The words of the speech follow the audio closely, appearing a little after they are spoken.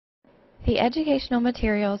The educational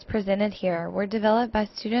materials presented here were developed by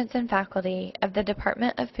students and faculty of the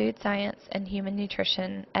Department of Food Science and Human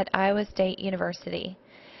Nutrition at Iowa State University.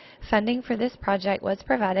 Funding for this project was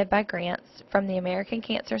provided by grants from the American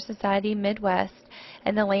Cancer Society Midwest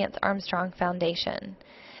and the Lance Armstrong Foundation.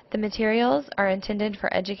 The materials are intended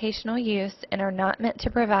for educational use and are not meant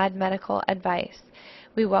to provide medical advice.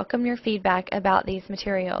 We welcome your feedback about these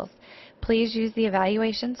materials. Please use the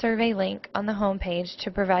evaluation survey link on the homepage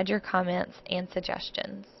to provide your comments and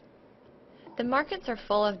suggestions. The markets are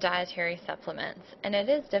full of dietary supplements, and it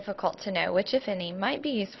is difficult to know which, if any, might be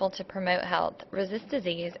useful to promote health, resist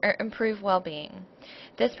disease, or improve well-being.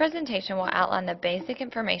 This presentation will outline the basic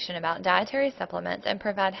information about dietary supplements and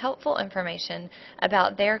provide helpful information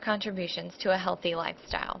about their contributions to a healthy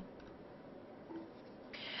lifestyle.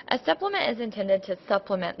 A supplement is intended to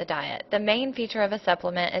supplement the diet. The main feature of a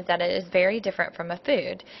supplement is that it is very different from a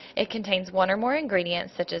food. It contains one or more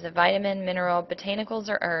ingredients such as a vitamin, mineral, botanicals,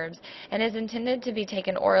 or herbs, and is intended to be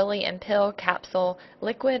taken orally in pill, capsule,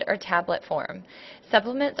 liquid, or tablet form.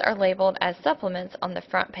 Supplements are labeled as supplements on the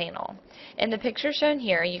front panel. In the picture shown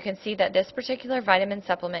here, you can see that this particular vitamin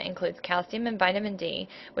supplement includes calcium and vitamin D,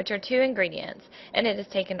 which are two ingredients, and it is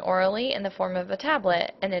taken orally in the form of a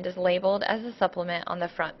tablet, and it is labeled as a supplement on the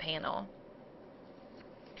front panel.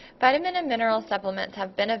 Vitamin and mineral supplements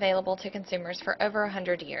have been available to consumers for over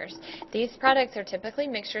 100 years. These products are typically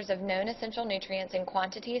mixtures of known essential nutrients in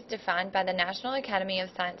quantities defined by the National Academy of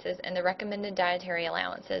Sciences and the Recommended Dietary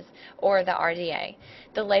Allowances, or the RDA.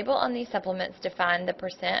 The label on these supplements define the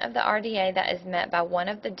percent of the RDA that is met by one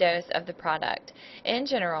of the dose of the product. In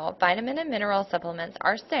general, vitamin and mineral supplements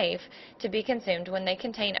are safe to be consumed when they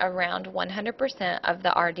contain around 100% of the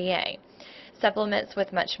RDA. Supplements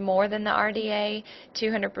with much more than the RDA,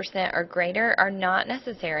 200% or greater, are not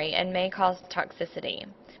necessary and may cause toxicity.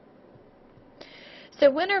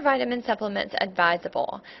 So when are vitamin supplements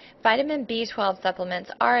advisable? Vitamin B12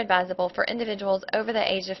 supplements are advisable for individuals over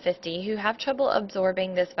the age of 50 who have trouble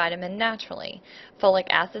absorbing this vitamin naturally. Folic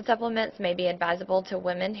acid supplements may be advisable to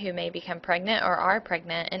women who may become pregnant or are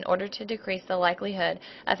pregnant in order to decrease the likelihood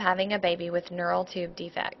of having a baby with neural tube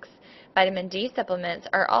defects. Vitamin D supplements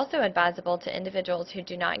are also advisable to individuals who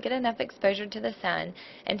do not get enough exposure to the sun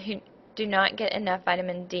and who do not get enough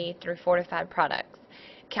vitamin D through fortified products.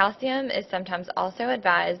 Calcium is sometimes also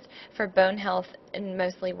advised for bone health in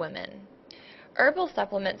mostly women. Herbal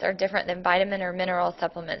supplements are different than vitamin or mineral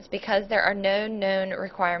supplements because there are no known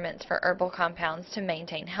requirements for herbal compounds to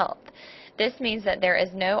maintain health. This means that there is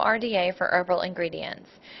no RDA for herbal ingredients.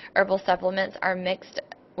 Herbal supplements are mixed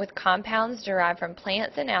with compounds derived from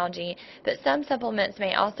plants and algae, but some supplements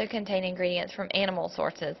may also contain ingredients from animal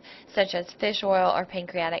sources, such as fish oil or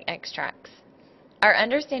pancreatic extracts. Our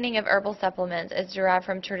understanding of herbal supplements is derived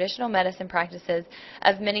from traditional medicine practices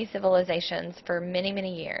of many civilizations for many,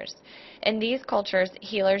 many years. In these cultures,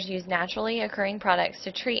 healers use naturally occurring products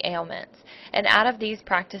to treat ailments, and out of these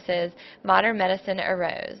practices, modern medicine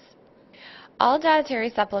arose. All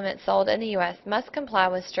dietary supplements sold in the U.S. must comply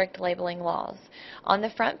with strict labeling laws. On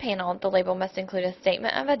the front panel, the label must include a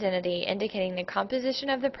statement of identity indicating the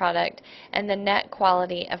composition of the product and the net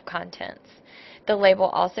quality of contents. The label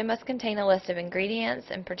also must contain a list of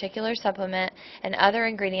ingredients in particular supplement and other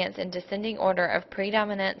ingredients in descending order of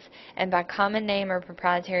predominance and by common name or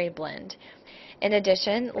proprietary blend. In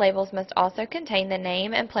addition, labels must also contain the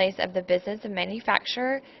name and place of the business of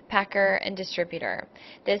manufacturer, packer, and distributor.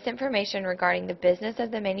 This information regarding the business of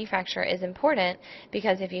the manufacturer is important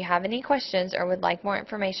because if you have any questions or would like more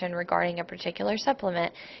information regarding a particular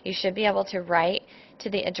supplement, you should be able to write to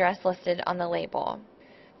the address listed on the label.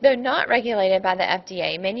 Though not regulated by the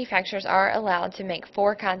FDA, manufacturers are allowed to make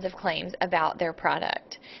 4 kinds of claims about their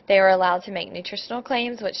product. They are allowed to make nutritional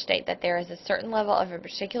claims which state that there is a certain level of a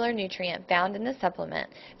particular nutrient found in the supplement.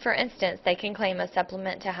 For instance, they can claim a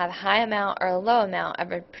supplement to have a high amount or a low amount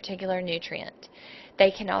of a particular nutrient. They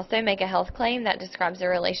can also make a health claim that describes the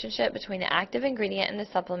relationship between the active ingredient in the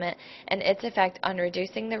supplement and its effect on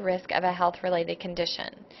reducing the risk of a health-related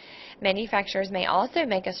condition. Manufacturers may also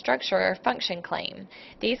make a structure or function claim.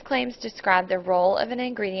 These claims describe the role of an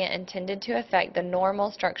ingredient intended to affect the normal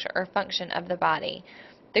structure or function of the body.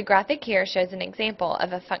 The graphic here shows an example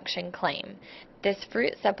of a function claim. This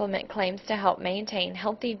fruit supplement claims to help maintain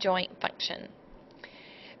healthy joint function.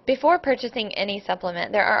 Before purchasing any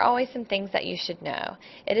supplement, there are always some things that you should know.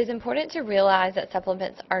 It is important to realize that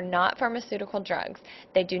supplements are not pharmaceutical drugs.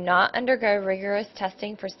 They do not undergo rigorous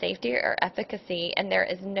testing for safety or efficacy, and there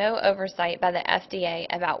is no oversight by the FDA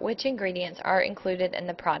about which ingredients are included in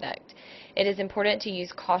the product. It is important to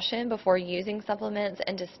use caution before using supplements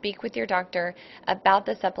and to speak with your doctor about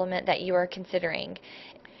the supplement that you are considering.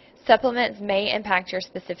 Supplements may impact your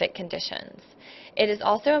specific conditions. It is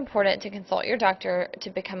also important to consult your doctor to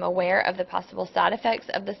become aware of the possible side effects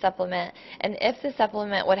of the supplement and if the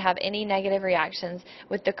supplement would have any negative reactions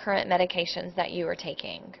with the current medications that you are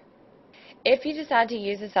taking. If you decide to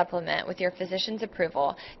use a supplement with your physician's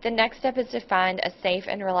approval, the next step is to find a safe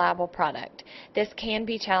and reliable product. This can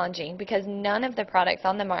be challenging because none of the products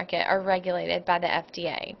on the market are regulated by the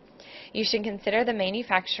FDA. You should consider the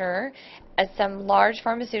manufacturer, as some large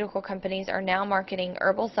pharmaceutical companies are now marketing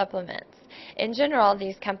herbal supplements. In general,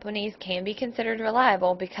 these companies can be considered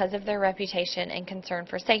reliable because of their reputation and concern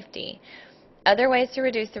for safety. Other ways to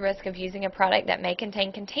reduce the risk of using a product that may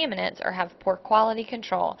contain contaminants or have poor quality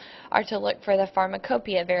control are to look for the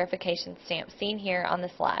pharmacopoeia verification stamp seen here on the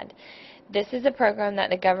slide. This is a program that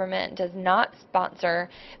the government does not sponsor,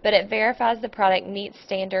 but it verifies the product meets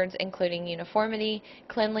standards including uniformity,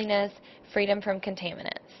 cleanliness, freedom from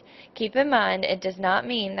contaminants. Keep in mind, it does not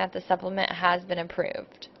mean that the supplement has been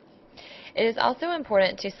approved. It is also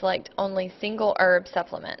important to select only single herb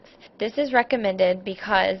supplements. This is recommended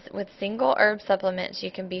because with single herb supplements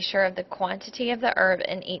you can be sure of the quantity of the herb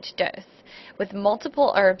in each dose. With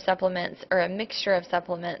multiple herb supplements or a mixture of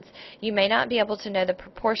supplements, you may not be able to know the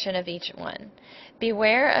proportion of each one.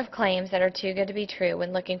 Beware of claims that are too good to be true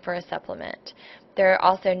when looking for a supplement. There are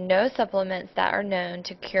also no supplements that are known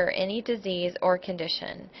to cure any disease or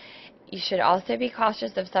condition. You should also be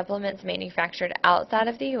cautious of supplements manufactured outside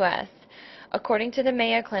of the U.S. According to the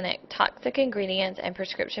Mayo Clinic, toxic ingredients and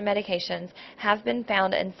prescription medications have been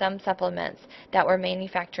found in some supplements that were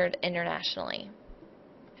manufactured internationally.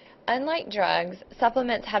 Unlike drugs,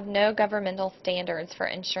 supplements have no governmental standards for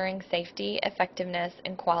ensuring safety, effectiveness,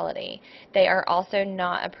 and quality. They are also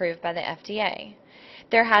not approved by the FDA.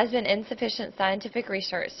 There has been insufficient scientific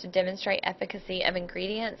research to demonstrate efficacy of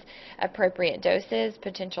ingredients, appropriate doses,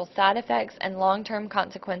 potential side effects, and long-term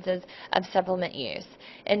consequences of supplement use.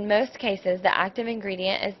 In most cases, the active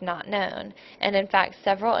ingredient is not known, and in fact,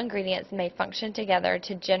 several ingredients may function together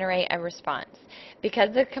to generate a response. Because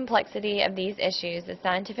of the complexity of these issues, the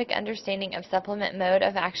scientific understanding of supplement mode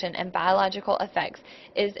of action and biological effects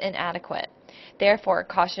is inadequate. Therefore,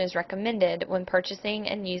 caution is recommended when purchasing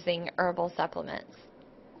and using herbal supplements.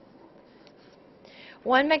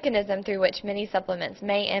 One mechanism through which many supplements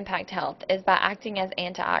may impact health is by acting as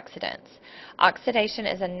antioxidants. Oxidation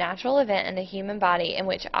is a natural event in the human body in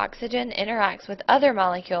which oxygen interacts with other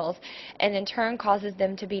molecules and in turn causes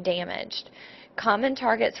them to be damaged. Common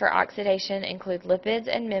targets for oxidation include lipids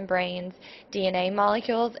and membranes, DNA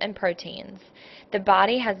molecules, and proteins. The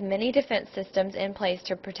body has many defense systems in place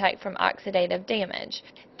to protect from oxidative damage.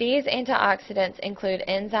 These antioxidants include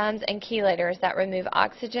enzymes and chelators that remove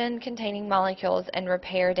oxygen-containing molecules and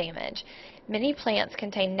repair damage. Many plants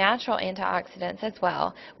contain natural antioxidants as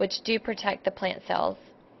well, which do protect the plant cells.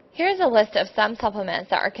 Here's a list of some supplements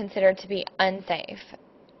that are considered to be unsafe.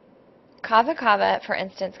 Kava kava, for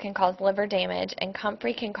instance, can cause liver damage, and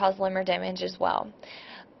comfrey can cause liver damage as well.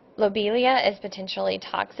 Lobelia is potentially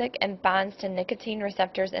toxic and binds to nicotine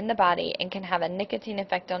receptors in the body and can have a nicotine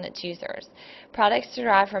effect on its users. Products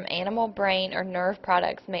derived from animal brain or nerve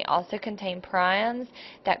products may also contain prions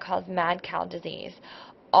that cause mad cow disease.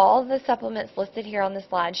 All the supplements listed here on the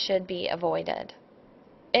slide should be avoided.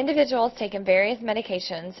 Individuals taking various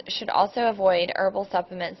medications should also avoid herbal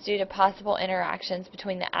supplements due to possible interactions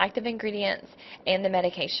between the active ingredients and the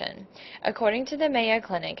medication. According to the Mayo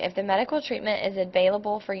Clinic, if the medical treatment is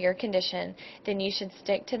available for your condition, then you should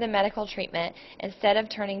stick to the medical treatment instead of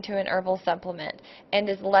turning to an herbal supplement, and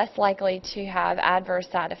is less likely to have adverse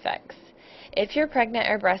side effects. If you're pregnant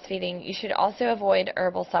or breastfeeding, you should also avoid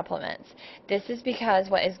herbal supplements. This is because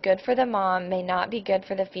what is good for the mom may not be good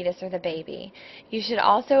for the fetus or the baby. You should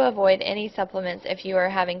also avoid any supplements if you are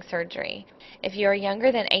having surgery. If you are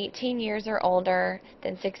younger than 18 years or older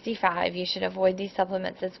than 65, you should avoid these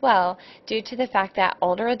supplements as well due to the fact that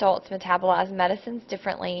older adults metabolize medicines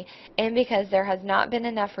differently and because there has not been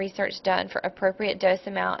enough research done for appropriate dose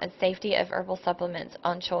amount and safety of herbal supplements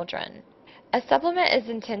on children. A supplement is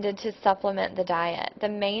intended to supplement the diet. The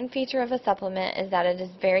main feature of a supplement is that it is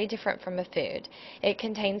very different from a food. It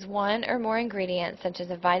contains one or more ingredients such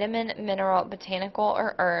as a vitamin, mineral, botanical,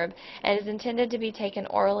 or herb, and is intended to be taken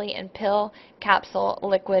orally in pill, capsule,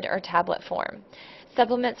 liquid, or tablet form.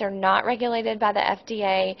 Supplements are not regulated by the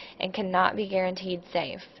FDA and cannot be guaranteed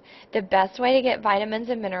safe. The best way to get vitamins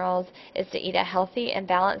and minerals is to eat a healthy and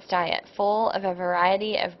balanced diet full of a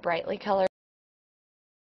variety of brightly colored